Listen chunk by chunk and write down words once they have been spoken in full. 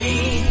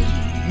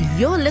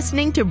You're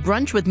listening to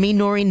Brunch with me,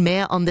 Noreen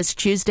Mayer, on this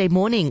Tuesday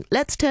morning.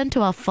 Let's turn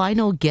to our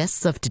final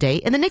guests of today.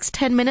 In the next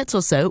 10 minutes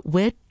or so,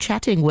 we're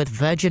chatting with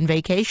Virgin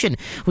Vacation,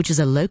 which is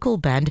a local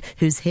band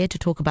who's here to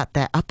talk about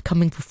their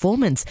upcoming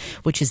performance,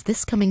 which is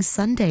this coming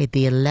Sunday,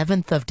 the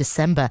 11th of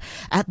December,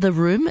 at The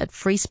Room at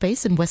Free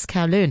Space in West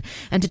Kowloon.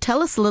 And to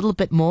tell us a little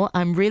bit more,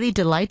 I'm really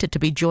delighted to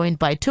be joined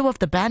by two of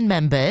the band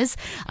members.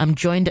 I'm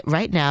joined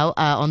right now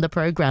on the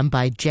program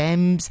by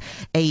James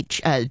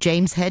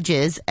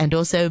Hedges and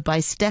also by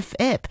Steph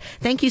Ip.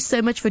 Thank you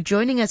so much for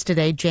joining us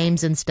today,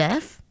 James and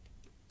Steph.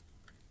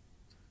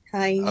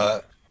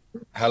 Hi.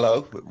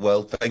 Hello.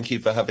 Well, thank you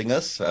for having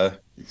us.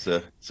 It's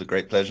a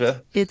great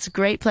pleasure. It's a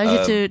great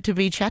pleasure to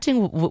be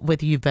chatting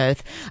with you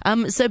both.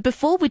 So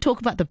before we talk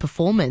about the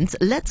performance,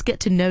 let's get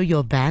to know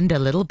your band a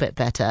little bit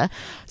better.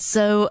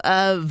 So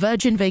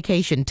Virgin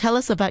Vacation, tell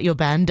us about your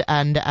band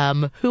and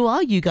who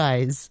are you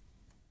guys?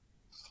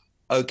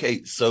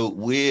 Okay, so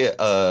we're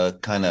a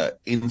kind of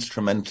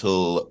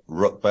instrumental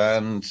rock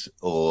band,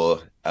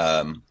 or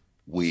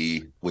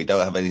we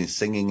don't have any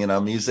singing in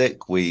our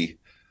music. We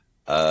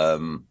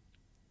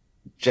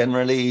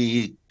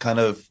generally kind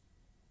of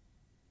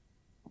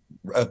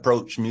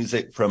approach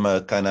music from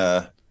a kind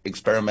of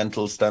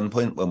experimental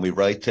standpoint when we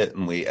write it,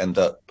 and we end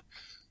up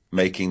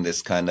making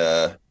this kind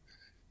of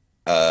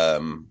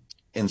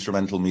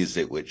instrumental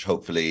music, which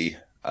hopefully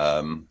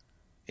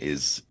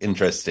is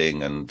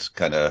interesting and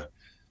kind of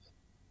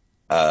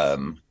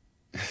sorry,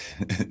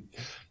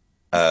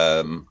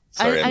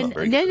 I'm not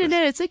very good.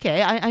 No, it's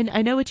okay.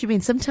 I know what you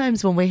mean.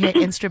 Sometimes when we hear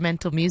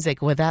instrumental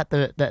music without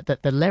the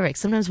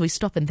lyrics, sometimes we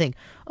stop and think,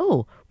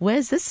 oh,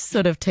 where's this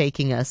sort of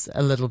taking us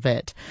a little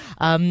bit?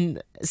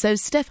 So,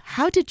 Steph,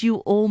 how did you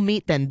all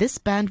meet then? This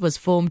band was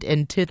formed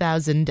in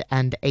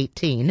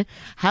 2018.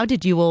 How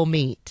did you all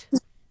meet?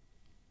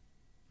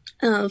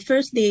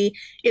 Firstly,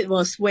 it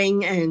was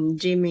Wing and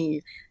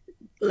Jimmy.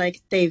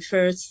 Like they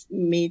first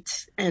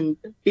meet, and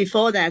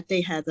before that they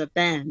had a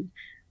band,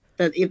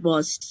 but it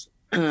was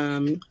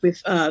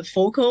with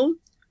vocal,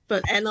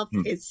 but end up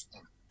it's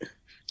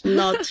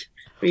not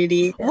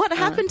really. What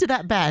happened to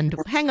that band?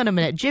 Hang on a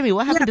minute, Jimmy.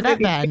 What happened to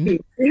that band?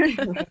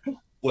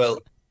 Well,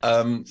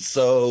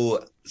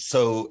 so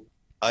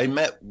I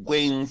met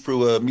Wing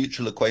through a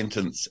mutual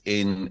acquaintance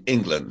in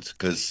England,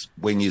 because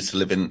Wing used to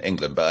live in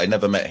England, but I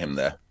never met him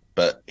there.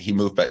 But he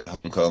moved back to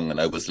Hong Kong, and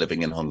I was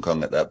living in Hong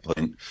Kong at that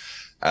point.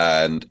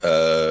 And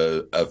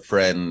a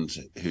friend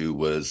who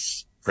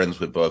was friends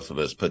with both of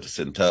us put us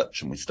in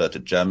touch, and we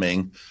started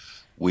jamming.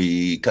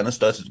 We kind of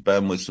started a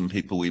band with some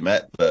people we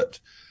met, but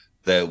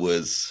there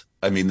was,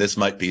 I mean, this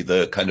might be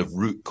the kind of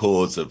root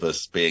cause of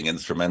us being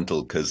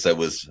instrumental, because there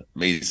was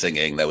me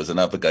singing, there was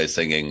another guy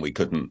singing. We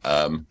couldn't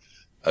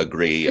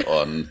agree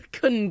on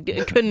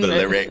the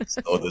lyrics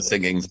or the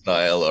singing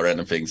style or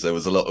anything. So there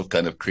was a lot of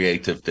kind of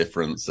creative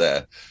difference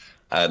there.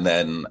 And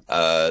then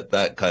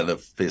that kind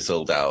of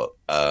fizzled out.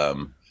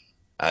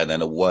 And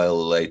then a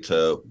while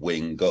later,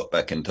 Wing got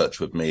back in touch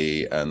with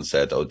me and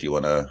said, oh, do you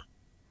want to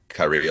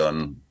carry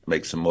on,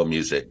 make some more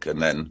music? And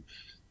then,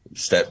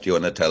 Steph, do you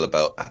want to tell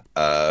about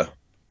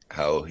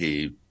how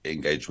he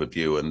engaged with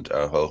you and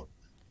how?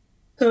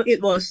 So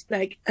it was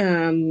like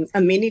a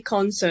mini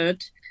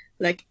concert,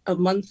 like a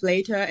month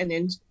later, and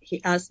then he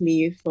asked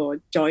me for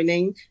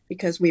joining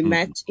because we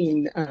met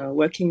in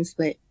working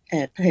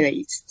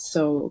place.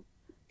 So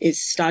it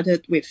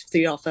started with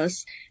three of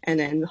us, and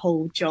then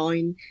Ho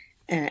joined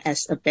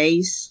as a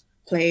bass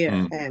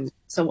player and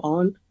so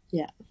on.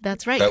 Yeah,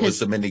 that's right. That was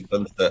the mini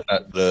concert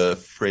at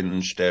the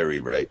Fringe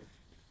Dairy, right?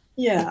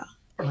 Yeah.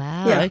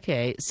 Wow. Yeah.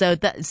 Okay. So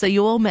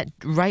you all met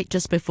right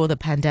just before the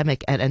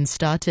pandemic and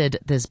started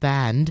this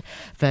band,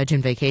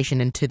 Virgin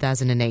Vacation, in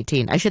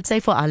 2018. I should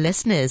say for our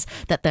listeners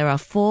that there are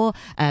four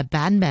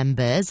band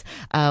members.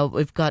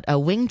 We've got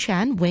Wing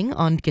Chan, Wing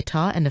on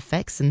guitar and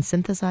effects and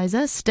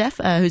synthesizer, Steph,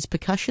 who's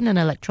percussion and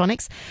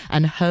electronics,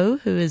 and Ho,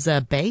 who is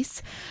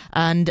bass,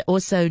 and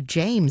also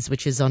James,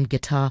 which is on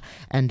guitar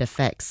and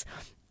effects.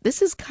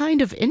 This is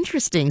kind of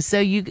interesting. So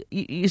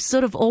you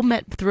sort of all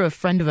met through a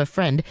friend of a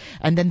friend,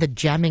 and then the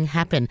jamming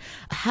happened.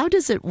 How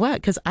does it work?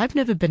 Because I've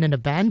never been in a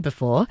band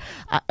before.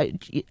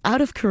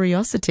 Out of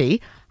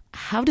curiosity,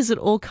 how does it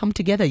all come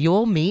together? You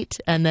all meet,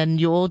 and then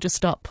you all just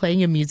start playing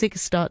your music,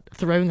 start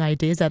throwing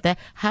ideas out there.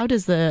 How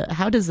does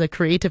the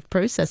creative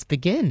process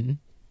begin?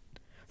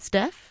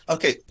 Steph?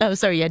 Okay. Oh,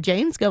 sorry. Yeah,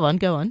 James, go on.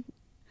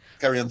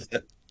 Carry on,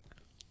 Steph.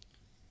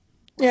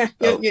 Yeah.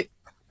 Oh.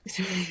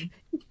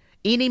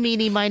 Eeny,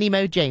 meeny, miny,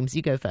 mo, James,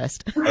 you go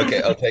first.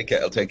 Okay, I'll take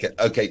it.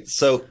 Okay,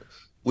 so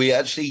we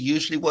actually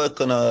usually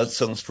work on our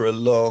songs for a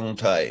long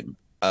time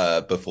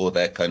before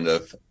they kind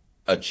of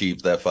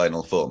achieve their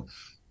final form.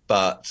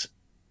 But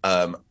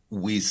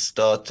we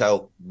start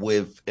out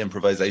with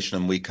improvisation,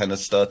 and we kind of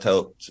start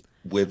out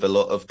with a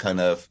lot of kind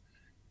of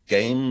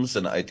games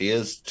and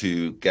ideas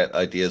to get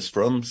ideas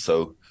from.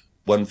 So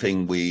one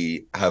thing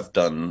we have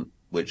done,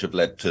 which have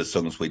led to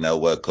songs we now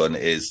work on,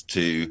 is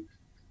to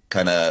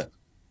kind of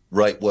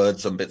write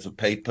words on bits of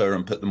paper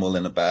and put them all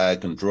in a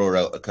bag and draw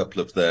out a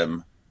couple of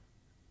them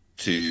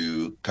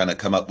to kind of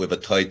come up with a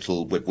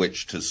title with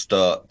which to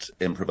start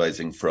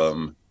improvising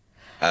from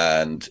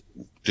and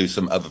do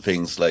some other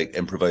things like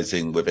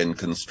improvising within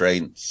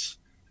constraints.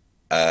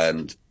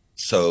 And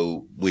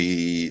so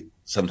we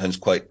sometimes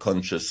quite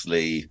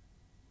consciously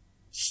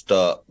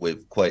start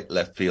with quite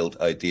left field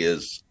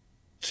ideas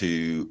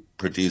to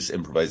produce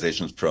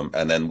improvisations from,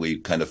 and then we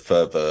kind of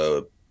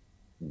further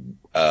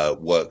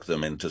work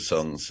them into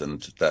songs,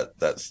 and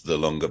that's the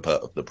longer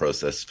part of the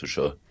process for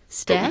sure.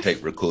 Steph? But we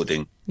take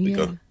recording. We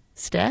go.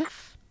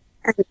 Steph?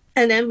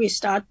 And then we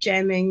start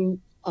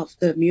jamming of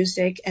the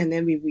music, and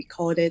then we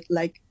record it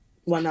like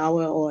 1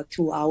 hour or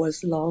 2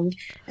 hours long.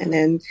 And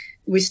then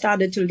we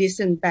started to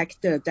listen back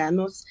the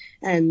demos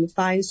and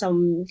find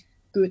some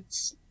good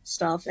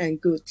stuff and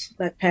good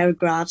like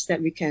paragraphs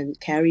that we can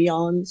carry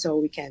on, so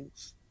we can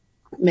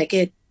make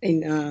it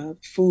in a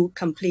full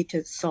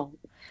completed song.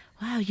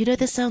 Wow,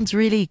 this sounds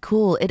really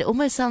cool. It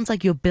almost sounds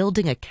like you're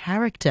building a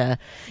character,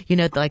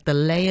 like the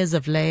layers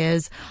of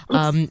layers,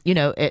 in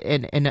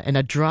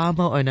a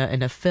drama or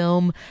in a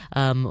film,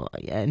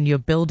 and you're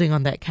building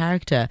on that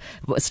character,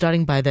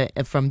 starting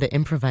from the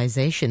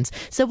improvisations.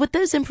 So with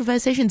those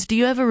improvisations, do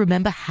you ever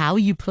remember how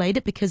you played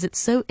it? Because it's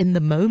so in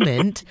the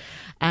moment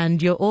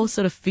and you're all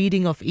sort of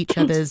feeding off each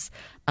other's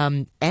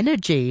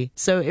energy.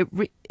 So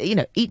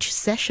each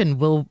session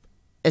will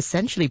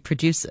essentially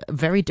produce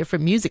very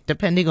different music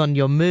depending on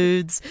your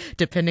moods,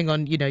 depending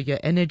on your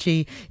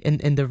energy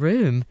in the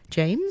room.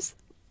 James?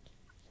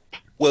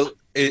 Well,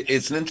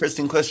 it's an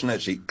interesting question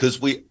actually,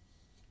 because we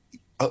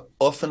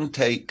often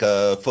take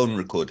phone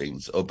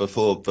recordings, or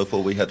before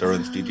we had our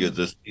own studio,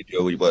 the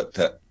studio we worked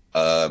at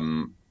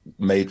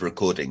made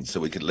recordings so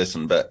we could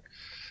listen back.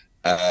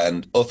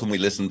 And often we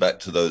listen back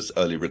to those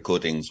early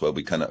recordings where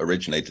we kind of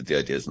originated the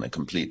ideas, and they're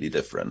completely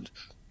different.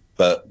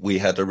 But we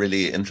had a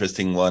really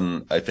interesting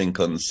one, I think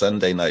on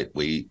Sunday night,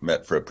 we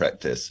met for a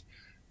practice,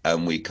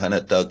 and we kind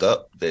of dug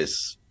up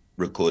this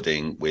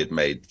recording we'd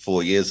made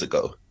 4 years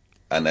ago,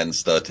 and then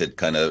started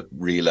kind of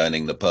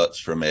relearning the parts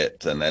from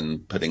it, and then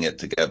putting it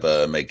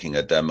together, making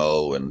a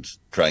demo and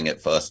trying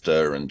it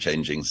faster and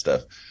changing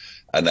stuff.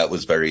 And that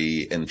was very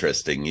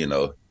interesting,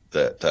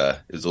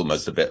 that is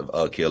almost a bit of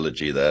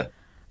archaeology there.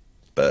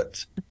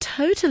 But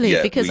totally,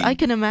 because I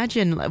can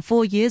imagine like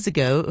 4 years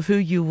ago, who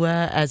you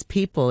were as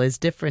people is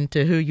different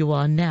to who you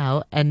are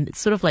now. And it's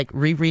sort of like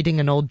rereading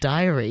an old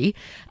diary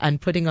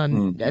and putting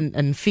on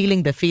and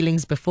feeling the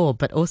feelings before,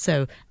 but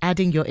also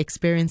adding your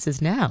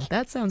experiences now.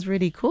 That sounds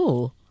really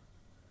cool.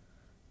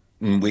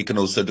 We can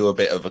also do a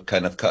bit of a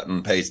kind of cut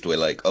and paste. We're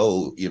like, I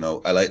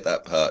like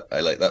that part.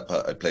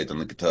 I played on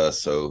the guitar,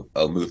 so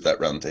I'll move that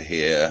round to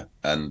here.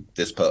 And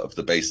this part of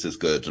the bass is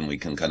good. And we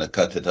can kind of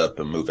cut it up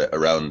and move it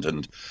around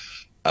and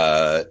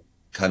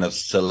kind of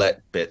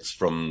select bits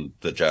from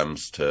the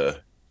jams to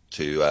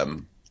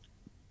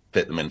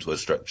fit them into a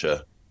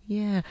structure.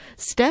 Yeah.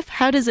 Steph,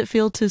 how does it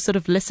feel to sort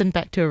of listen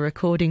back to a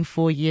recording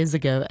 4 years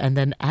ago and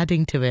then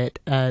adding to it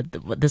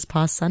this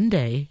past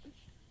Sunday?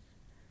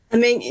 I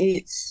mean,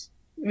 it's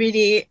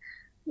really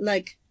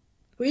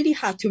really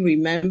hard to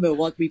remember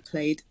what we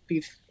played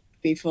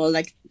before,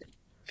 like a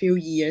few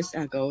years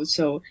ago.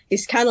 So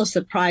it's kind of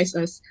surprised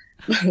us.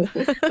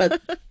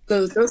 But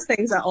those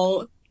things are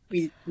all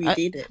we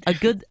did it.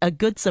 A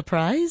good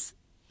surprise?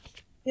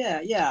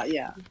 Yeah.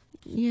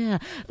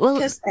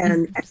 Well,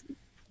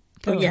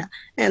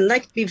 and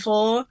like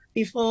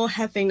before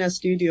having a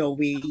studio,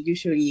 we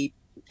usually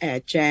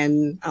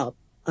jam our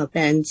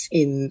bands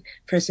in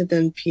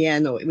President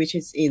Piano, which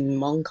is in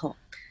Mong Kok.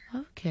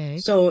 Okay.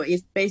 So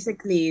it's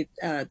basically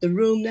the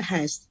room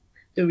has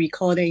the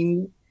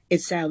recording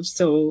itself.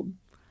 So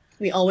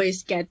we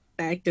always get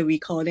back the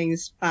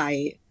recordings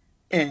by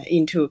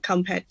into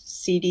compact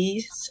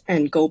CDs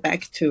and go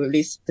back to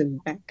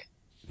listen back.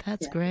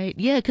 That's great.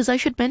 Yeah, because I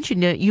should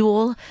mention, you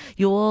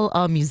all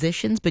are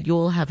musicians, but you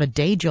all have a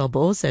day job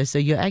also. So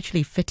you're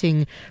actually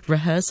fitting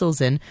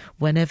rehearsals in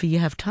whenever you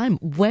have time.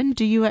 When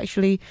do you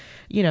actually,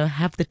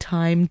 have the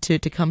time to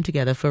come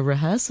together for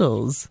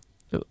rehearsals?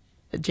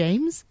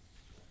 James?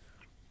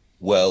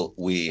 Well,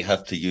 we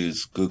have to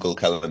use Google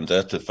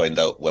Calendar to find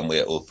out when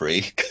we're all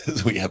free,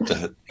 because we have to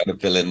kind of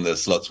fill in the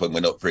slots when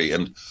we're not free.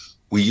 And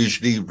we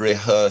usually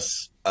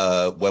rehearse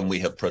when we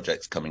have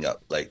projects coming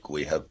up, like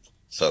we have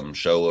some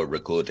show or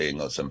recording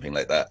or something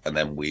like that, and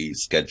then we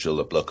schedule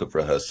a block of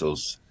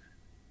rehearsals.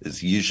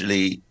 It's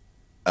usually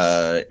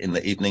in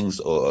the evenings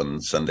or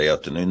on Sunday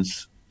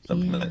afternoons,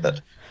 something like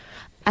that.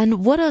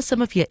 And what are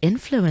some of your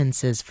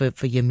influences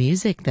for your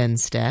music then,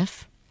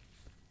 Steph?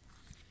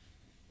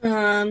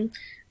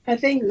 I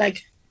think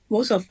like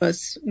most of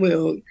us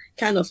will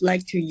kind of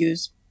like to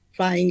use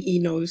Flying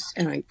Eno's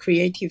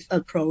creative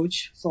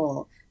approach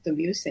for the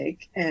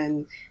music,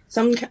 and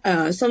some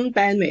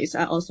bandmates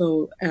are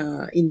also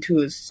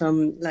into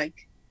some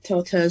like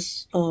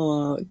Tortoise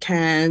or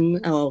Can,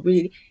 or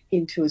really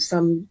into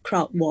some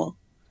crowd work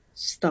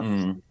stuff.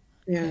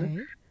 Yeah. Okay.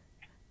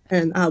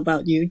 And how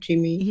about you,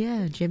 Jimmy?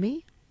 Yeah,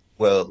 Jimmy?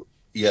 Well,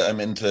 yeah, I'm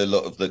into a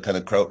lot of the kind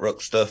of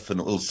krautrock stuff,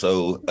 and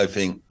also I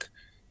think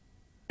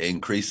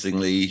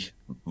increasingly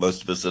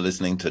most of us are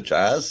listening to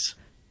jazz.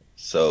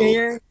 So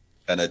Yeah.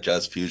 kind of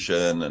jazz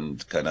fusion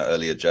and kind of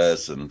earlier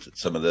jazz and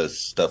some of the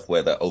stuff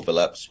where that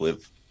overlaps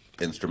with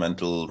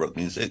instrumental rock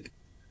music.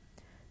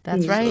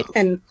 That's So right.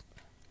 And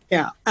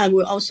yeah, I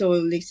will also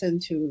listen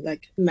to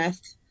like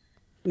math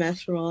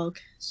rock.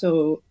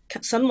 So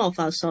some of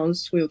our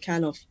songs will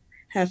kind of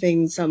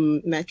having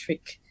some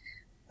metric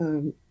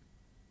um,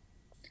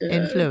 uh,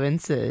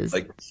 Influences.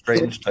 like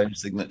strange time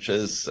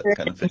signatures, that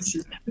kind of thing.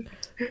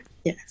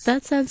 yes.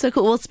 That sounds so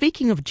cool. Well,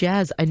 speaking of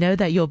jazz, I know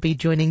that you'll be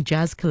joining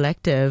Jazz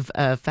Collective,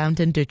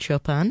 Fountain de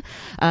Chopin,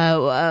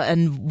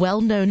 and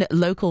well-known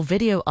local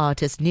video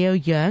artist Neo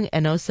Young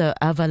and also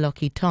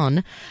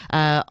Avalokiton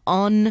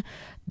on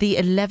the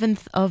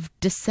 11th of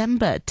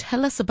December.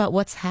 Tell us about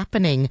what's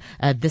happening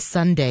this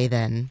Sunday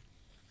then.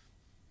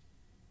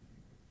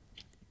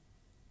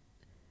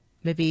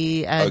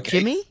 Maybe Okay.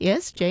 Jimmy?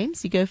 Yes,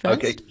 James, you go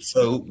Okay. first.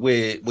 So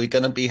we're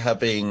going to be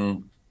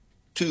having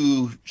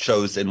two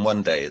shows in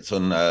one day. It's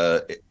on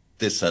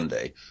this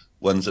Sunday.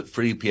 One's at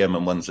 3 p.m.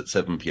 and one's at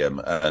 7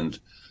 p.m. And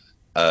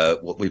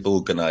what we've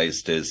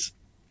organized is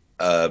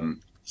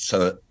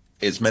so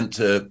it's meant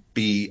to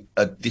be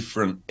a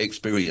different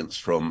experience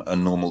from a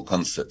normal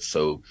concert.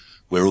 So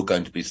we're all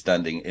going to be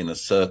standing in a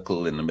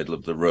circle in the middle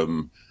of the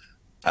room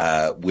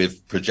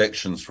with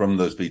projections from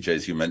those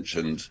VJs you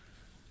mentioned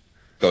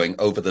going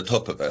over the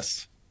top of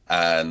us.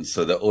 And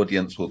so the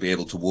audience will be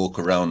able to walk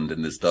around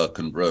in this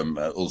darkened room.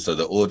 Also,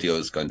 the audio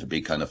is going to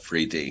be kind of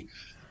 3D.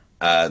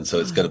 And so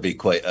it's going to Wow. be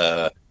quite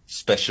a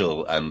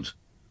special and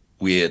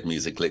weird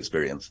musical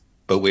experience.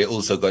 But we're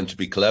also going to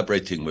be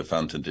collaborating with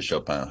Fountain de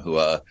Chopin, who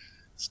are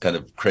this kind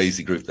of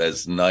crazy group.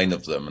 There's 9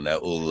 of them, and they're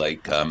all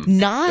like 9.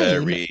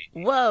 very,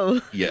 Whoa.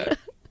 yeah,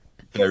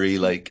 very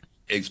like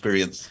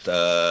experienced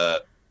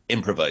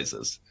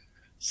improvisers.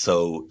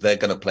 So they're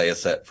going to play a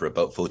set for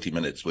about 40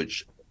 minutes,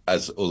 which,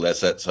 as all their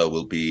sets are,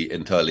 will be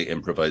entirely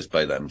improvised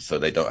by them. So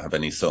they don't have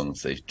any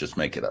songs, they just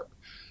make it up.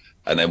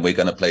 And then we're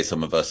going to play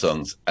some of our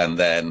songs, and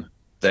then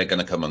they're going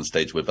to come on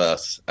stage with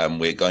us, and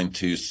we're going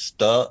to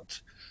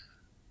start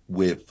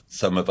with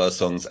some of our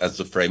songs as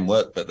the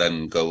framework, but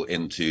then go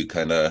into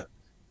kind of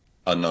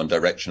unknown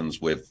directions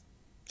with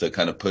the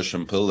kind of push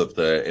and pull of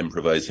the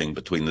improvising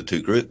between the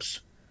two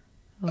groups.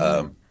 Oh.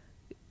 Um,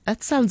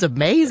 That sounds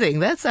amazing.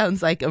 That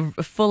sounds like a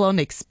full-on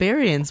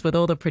experience with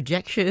all the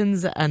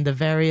projections and the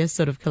various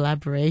sort of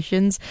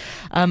collaborations.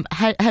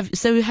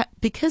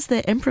 Because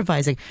they're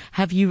improvising,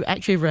 have you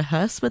actually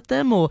rehearsed with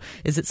them, or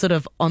is it sort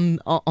of on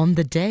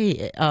the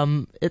day?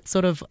 It's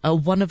sort of a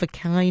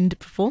one-of-a-kind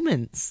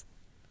performance.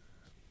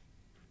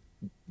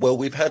 well,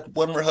 we've had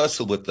one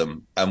rehearsal with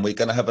them, and we're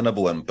going to have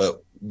another one,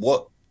 but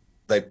what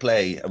they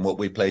play and what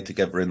we play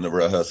together in the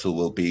rehearsal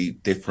will be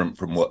different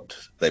from what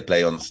they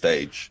play on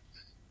stage.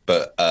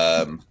 But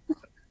That's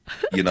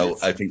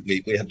I think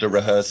we have to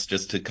rehearse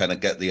just to kind of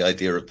get the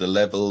idea of the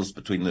levels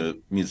between the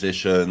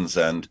musicians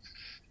and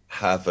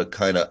have a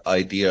kind of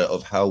idea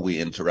of how we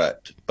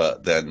interact.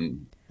 But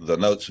then the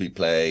notes we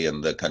play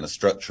and the kind of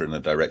structure and the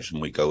direction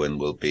we go in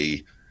will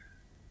be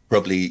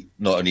probably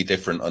not only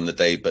different on the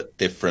day, but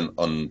different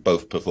on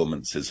both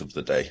performances of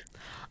the day.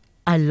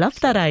 I love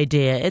that So,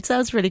 idea. It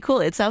sounds really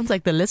cool. It sounds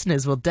like the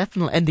listeners will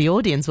definitely, and the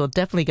audience will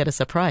definitely get a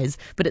surprise.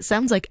 But it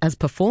sounds like as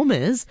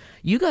performers,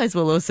 you guys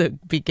will also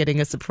be getting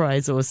a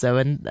surprise also.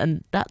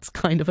 And that's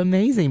kind of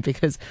amazing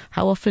because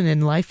how often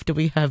in life do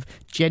we have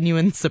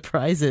genuine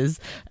surprises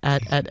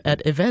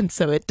at events?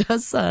 So it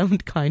does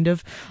sound kind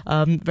of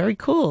very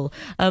cool.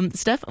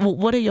 Steph,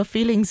 what are your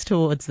feelings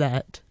towards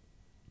that?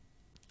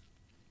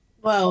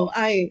 Well,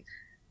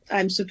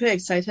 I'm super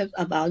excited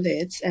about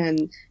it,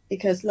 and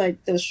because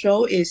like the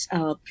show is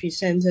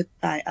presented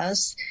by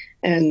us,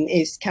 and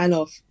it's kind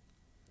of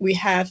we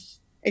have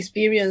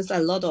experienced a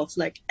lot of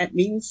like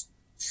admin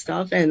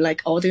stuff and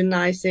like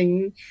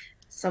organizing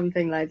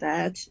something like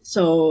that.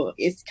 So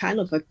it's kind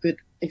of a good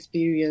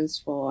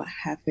experience for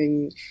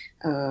having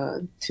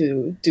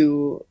to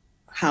do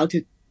how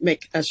to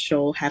make a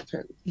show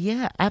happen.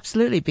 Yeah,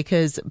 absolutely.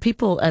 Because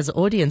people, as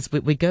audience,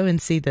 we go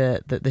and see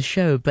the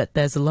show, but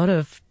there's a lot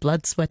of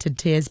blood, sweat, and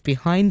tears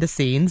behind the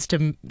scenes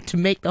to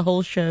make the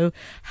whole show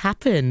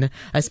happen.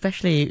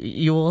 Especially,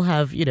 you all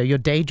have your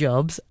day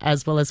jobs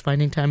as well as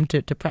finding time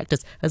to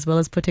practice, as well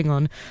as putting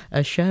on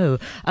a show.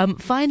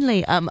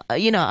 Finally,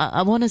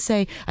 I want to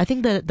say I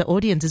think the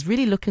audience is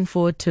really looking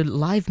forward to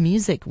live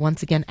music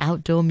once again,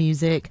 outdoor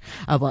music,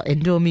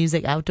 indoor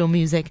music, outdoor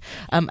music.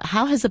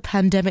 How has the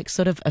pandemic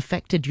sort of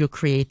affected your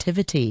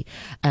creativity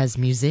as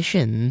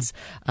musicians?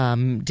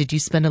 Did you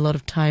spend a lot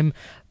of time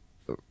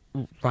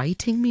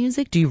writing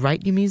music? Do you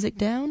write your music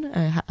down?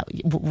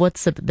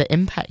 What's the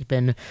impact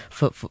been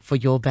for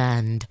your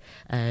band,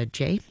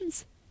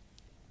 James?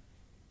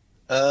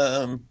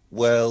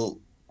 well,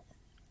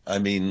 I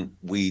mean,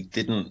 we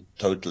didn't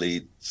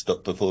totally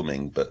stop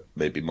performing, but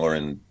maybe more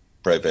in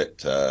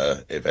private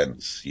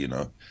events.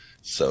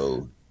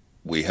 So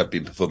we have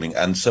been performing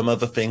and some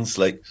other things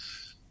like,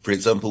 for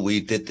example,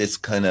 we did this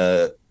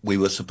we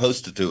were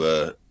supposed to do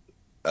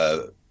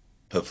a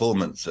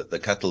performance at the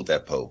cattle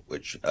depot,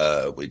 which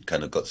we'd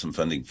kind of got some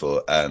funding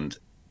for, and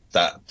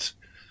that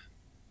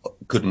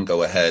couldn't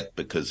go ahead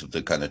because of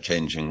the kind of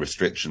changing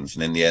restrictions.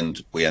 And in the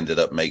end, we ended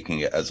up making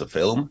it as a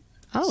film.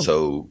 Oh,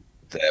 so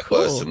there cool.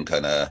 were some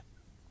kind of,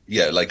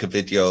 like a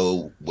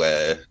video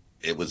where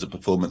it was a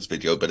performance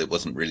video, but it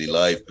wasn't really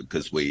live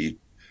because we,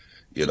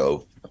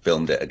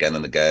 filmed it again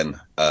and again.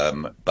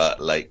 But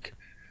like,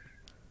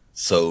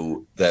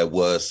 so there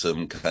were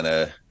some kind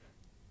of,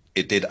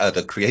 it did add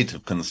a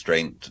creative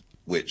constraint,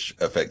 which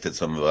affected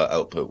some of our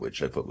output,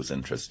 which I thought was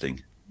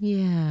interesting.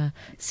 Yeah.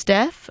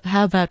 Steph,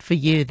 how about for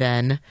you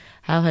then?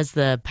 How has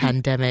the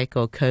pandemic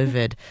or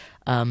COVID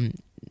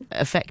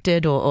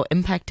affected or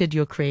impacted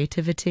your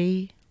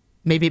creativity?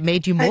 Maybe it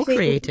made you more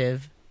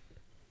creative.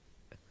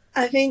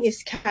 I think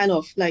it's kind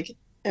of like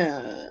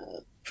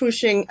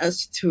pushing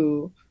us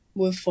to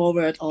move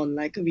forward on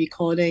like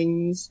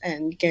recordings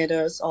and get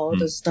us all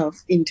the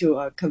stuff into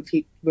a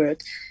complete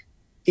word,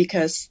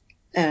 because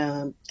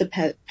the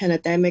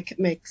pandemic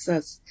makes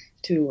us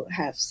to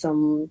have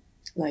some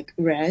like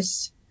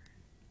rest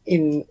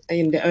in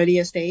the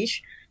earlier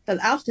stage. But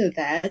after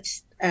that,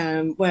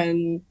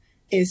 when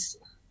it's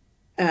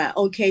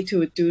okay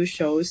to do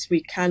shows,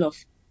 we kind of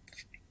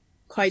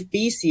quite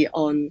busy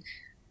on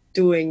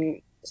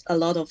doing a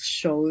lot of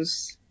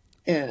shows,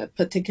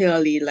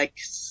 particularly like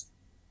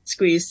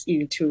squeezed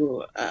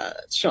into a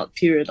short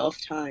period of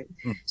time.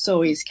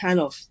 So it's kind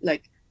of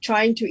like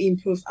trying to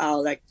improve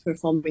our like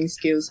performing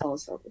skills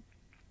also,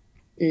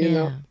 you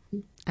know.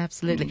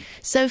 Absolutely.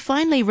 So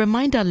finally,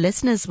 remind our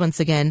listeners once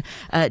again,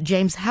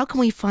 James, how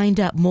can we find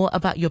out more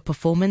about your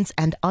performance,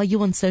 and are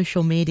you on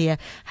social media?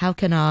 How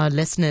can our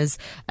listeners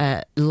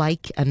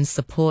like and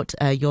support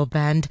your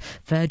band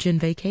Virgin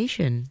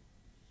Vacation?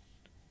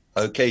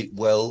 Okay,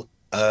 well,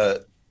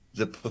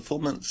 the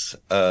performance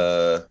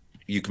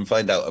you can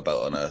find out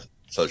about on our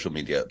social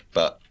media,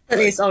 but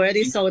it's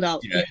already sold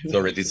out. Yeah, it's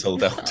already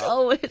sold out.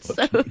 Oh, it's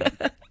so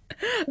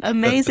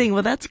amazing.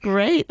 Well, that's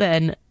great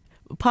then.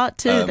 Part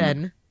 2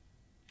 then.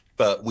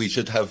 But we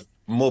should have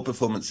more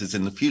performances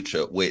in the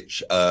future,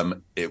 which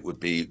it would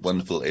be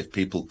wonderful if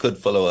people could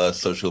follow our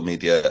social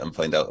media and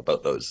find out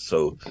about those.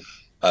 So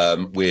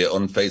we're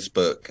on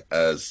Facebook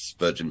as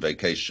Virgin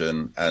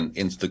Vacation, and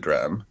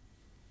Instagram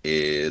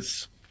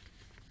is,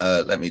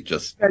 let me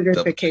just...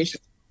 Virgin Vacation.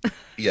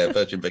 Yeah,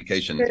 Virgin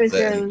Vacation.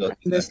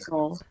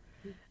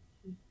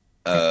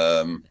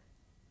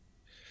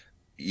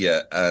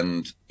 Yeah,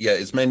 and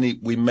it's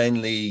we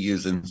mainly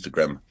use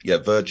Instagram. Yeah,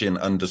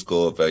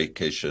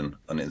 Virgin_Vacation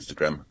on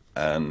Instagram.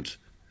 And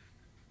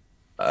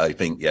I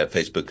think,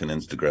 Facebook and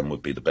Instagram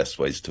would be the best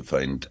ways to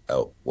find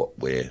out what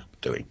we're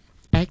doing.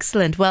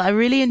 Excellent. Well, I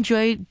really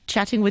enjoyed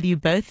chatting with you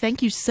both.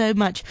 Thank you so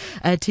much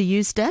to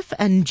you, Steph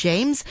and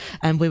James.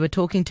 And we were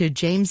talking to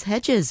James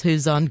Hedges,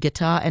 who's on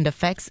guitar and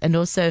effects, and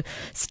also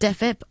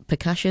Steph Ip,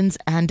 percussions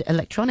and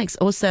electronics.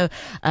 Also,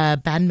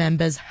 band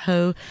members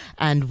Ho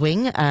and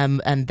Wing,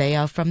 and they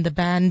are from the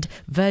band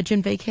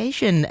Virgin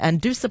Vacation. And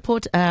do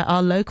support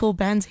our local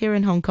bands here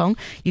in Hong Kong.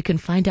 You can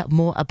find out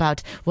more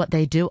about what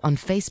they do on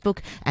Facebook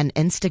and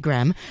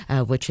Instagram,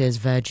 which is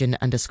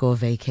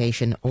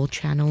Virgin_Vacation. All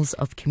channels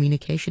of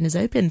communication is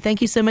open.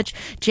 Thank you so much,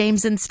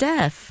 James and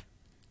Steph.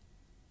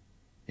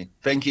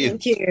 Thank you.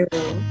 Thank you.